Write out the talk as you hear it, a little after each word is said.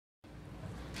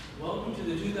welcome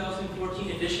to the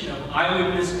 2014 edition of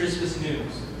Eyewitness Christmas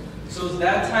News. So it's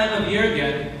that time of year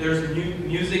again. There's new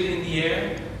music in the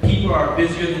air, people are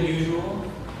busier than usual,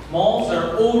 malls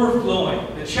are overflowing,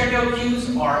 the checkout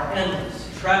queues are endless,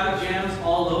 traffic jams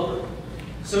all over.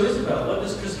 So Isabel, what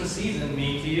does Christmas season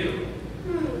mean to you?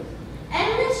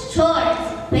 Endless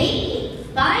chores, baking,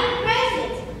 buying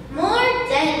presents, more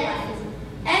deadlines,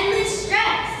 endless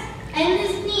stress,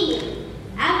 endless needing.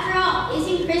 After all,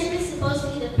 isn't Christmas supposed to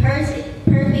be the perfect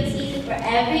season for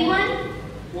everyone?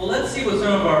 Well, let's see what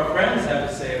some of our friends have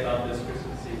to say about this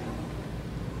Christmas season.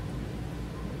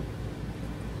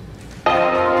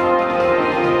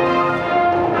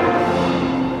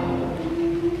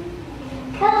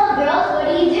 Hello, girls. What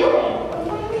are you doing? We're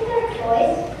playing with our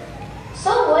toys.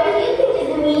 So, what do you think is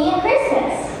the meaning of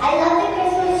Christmas? I love the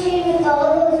Christmas tree with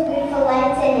all those beautiful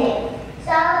lights in it. It's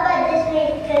all about Disney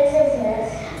princesses.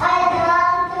 I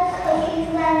love the cookies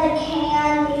and the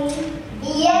candy.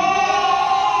 Yay!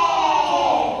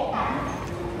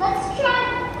 Let's try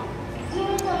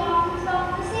doing the wrong stuff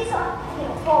to say something.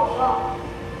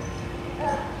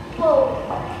 Whoa.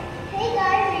 Hey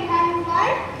guys, are you having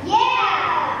fun?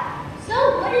 Yeah! So,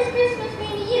 what does Christmas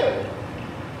mean to you?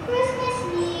 Christmas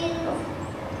means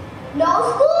no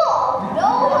school, no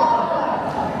homework.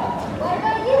 What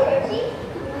about you, Richie?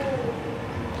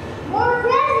 More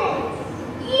presents.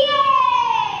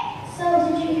 Yay! So,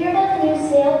 did you hear about the new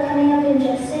sale coming up in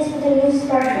Justice with the new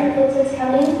sparkling clothes that's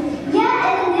coming? Yeah,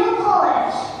 and the nail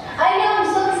polish. I know, I'm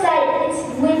so excited. It's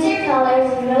winter colors.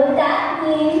 You know what that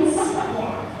means?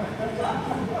 Yeah.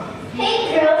 Hey,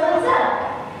 girls, what's up?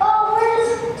 Oh, we're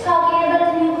just talking about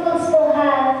the new clothes we'll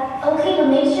have. Okay, but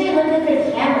make sure you look at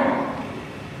the camera.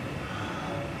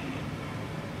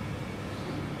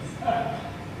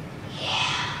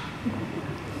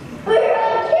 We're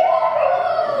on camera!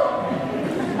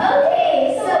 Okay,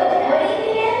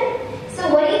 so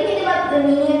what do you think about the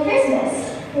meaning of Christmas?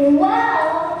 Well,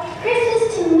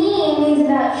 Christmas to me means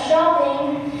about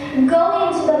shopping,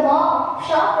 going to the mall,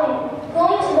 shopping,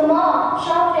 going to the mall,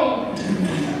 shopping.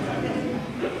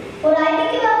 What I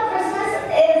think about Christmas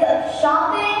is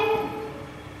shopping,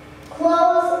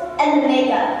 clothes, and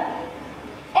makeup.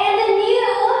 And the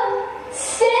new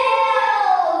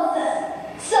sales!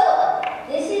 So,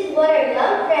 this is what our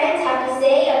young friends have to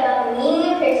say about the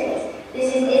meaning of Christmas.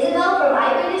 This is Isabel from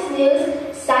Eyewitness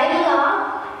News, signing off.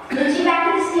 Richie back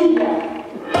in the studio.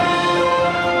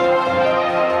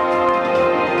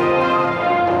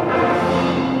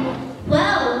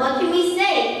 Well, what can we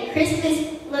say? Christmas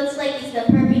looks like it's the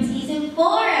perfect season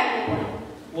for everyone.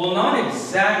 Well, not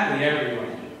exactly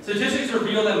everyone. Statistics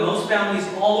reveal that most families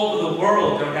all over the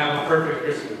world don't have a perfect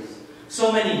Christmas.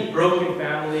 So many broken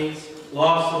families,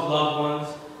 loss of loved ones,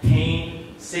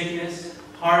 pain, sickness,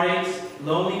 heartaches,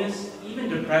 loneliness, even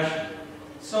depression.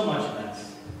 So much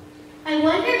mess. I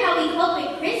wonder how we cope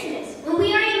with Christmas when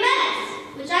we are a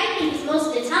mess, which I think is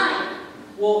most of the time.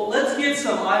 Well, let's get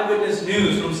some eyewitness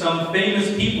news from some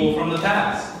famous people from the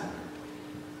past.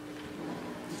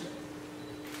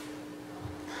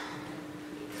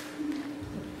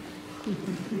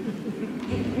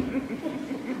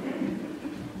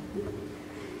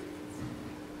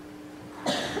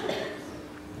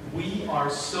 We are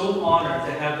so honored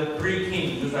to have the three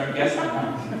kings as our guests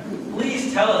tonight.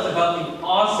 Please tell us about the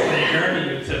awesome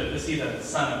journey you took to see the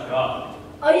Son of God.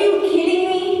 Are you kidding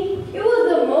me? It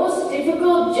was the most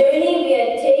difficult journey we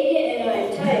had taken in our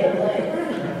entire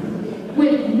life.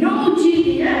 With no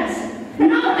GPS,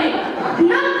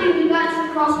 nothing we got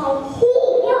across the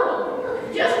whole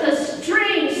world. Just a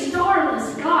strange star in the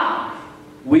sky.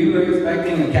 We were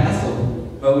expecting a castle,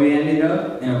 but we ended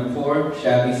up in a poor,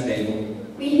 shabby stable.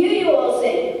 We hear you all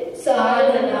say,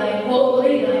 Silent night,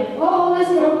 holy night, all is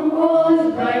calm, all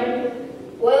is bright.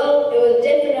 Well, it was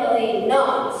definitely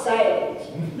not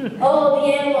silent. All the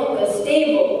animals were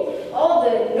stable, all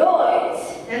the noise.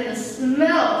 And the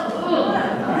smell.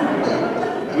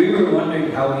 Ugh. We were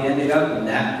wondering how we ended up in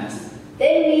that mess.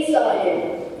 Then we saw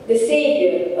him, the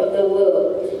savior of the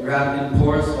world. Wrapped in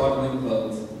poor, swaddling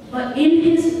clothes. But in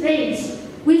his face,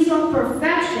 we saw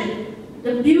perfection,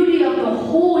 the beauty of the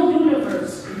whole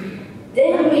universe.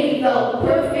 Then we felt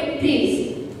perfect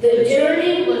peace. The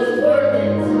journey was worth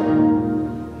it.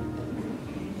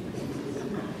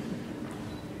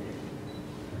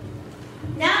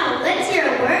 Now, let's hear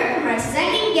a word from our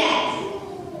second guest.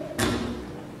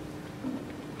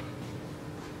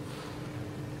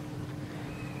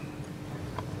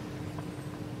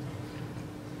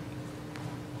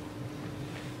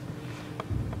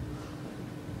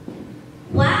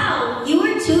 Wow, you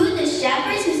were two of the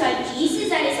shepherds who saw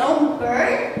Jesus at his own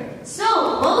birth? So,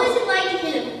 what was it like to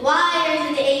hear the choirs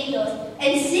and the angels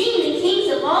and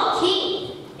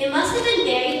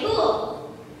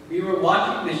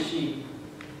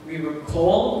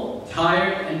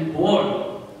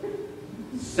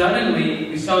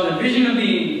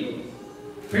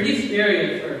pretty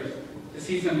scary at first to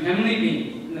see some heavenly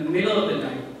being in the middle of the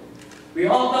night. We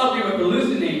all thought we were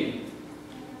hallucinating.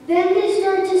 Then they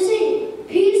started to sing,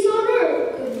 "Peace on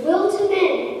earth, goodwill to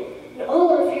men," and all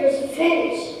our fears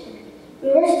vanished.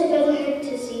 We rushed to Bethlehem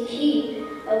to see He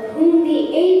of whom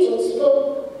the angel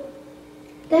spoke.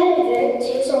 That event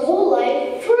changed our whole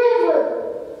life forever.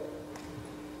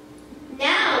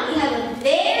 Now we have a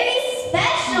very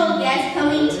special guest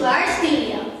coming to our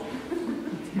studio.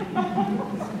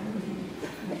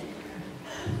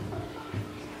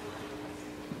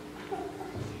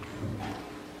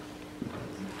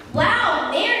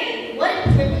 Wow, Mary, what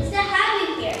a privilege to have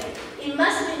you here. It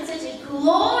must have been such a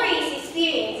glorious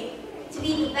experience to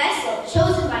be the vessel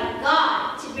chosen by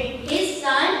God to bring His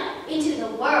Son into the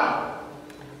world.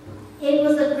 It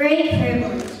was a great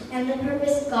privilege and the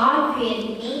purpose God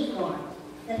created me for.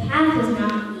 The path was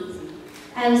not easy.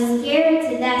 I was scared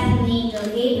to death when the angel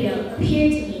Gabriel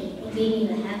appeared to me and gave me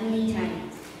the heavenly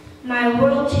tidings. My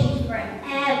world changed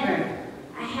forever.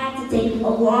 I had to take a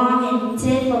long and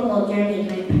difficult journey in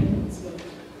my pregnancy.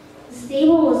 The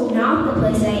stable was not the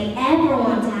place I ever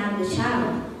wanted to have the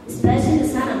child, especially the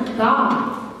Son of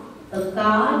God. But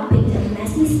God picked a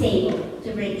messy stable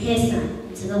to bring His Son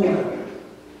into the world.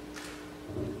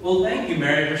 Well, thank you,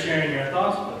 Mary, for sharing your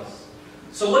thoughts with us.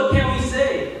 So what can we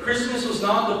say? Christmas was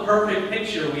not the perfect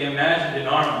picture we imagined in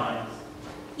our minds.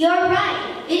 You're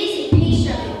right. It is a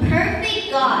picture of a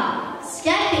perfect God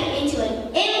stepping into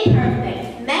an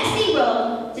imperfect, messy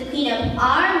world to clean up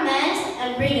our mess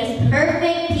and bring us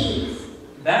perfect peace.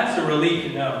 That's a relief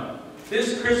to know.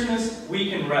 This Christmas, we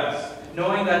can rest,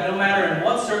 knowing that no matter in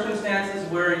what circumstances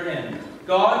we're in,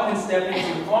 God can step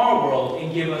into our world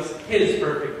and give us His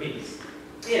perfect peace,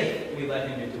 if we let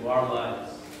Him into our lives.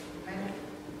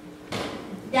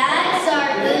 That's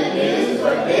our good news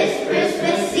for this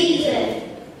Christmas season.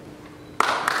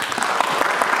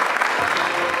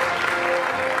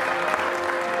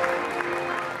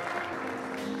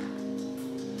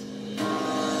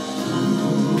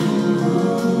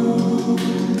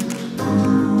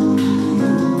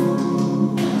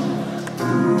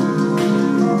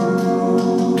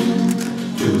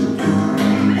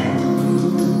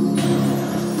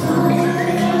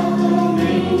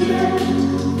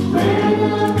 Where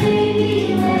the baby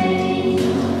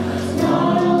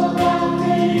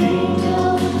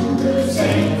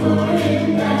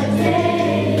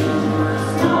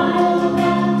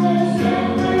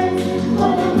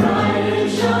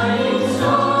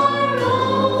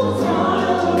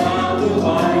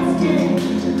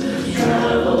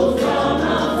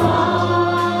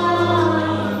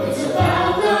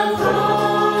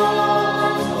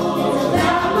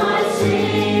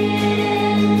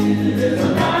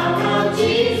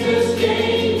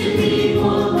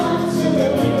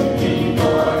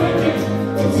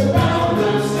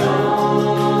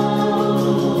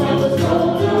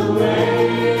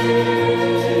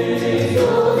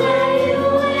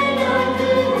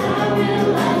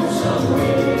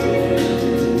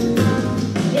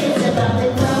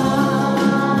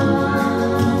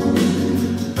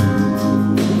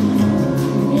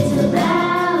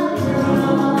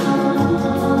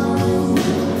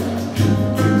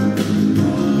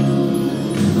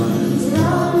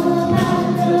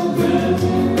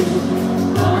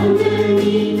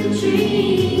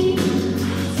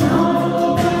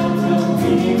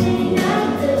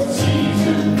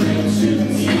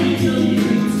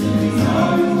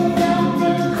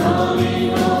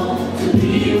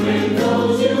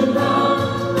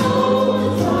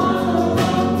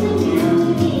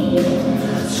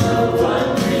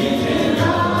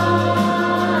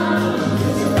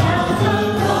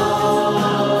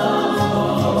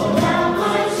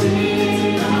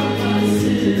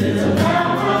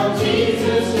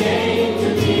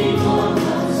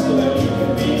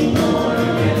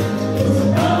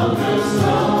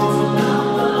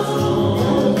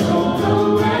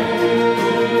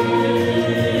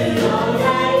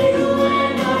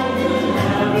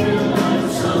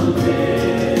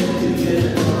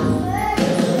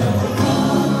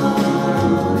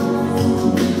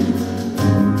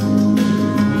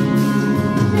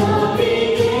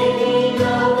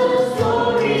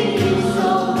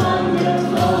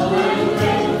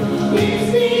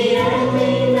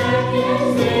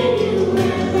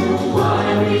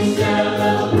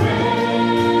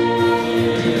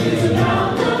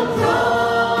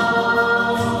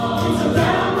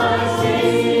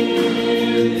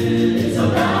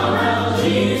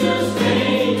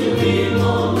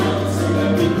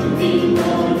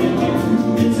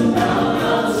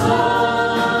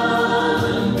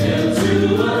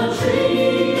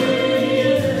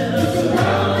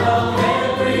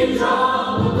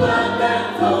the blood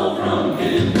that flowed from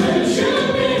his veins.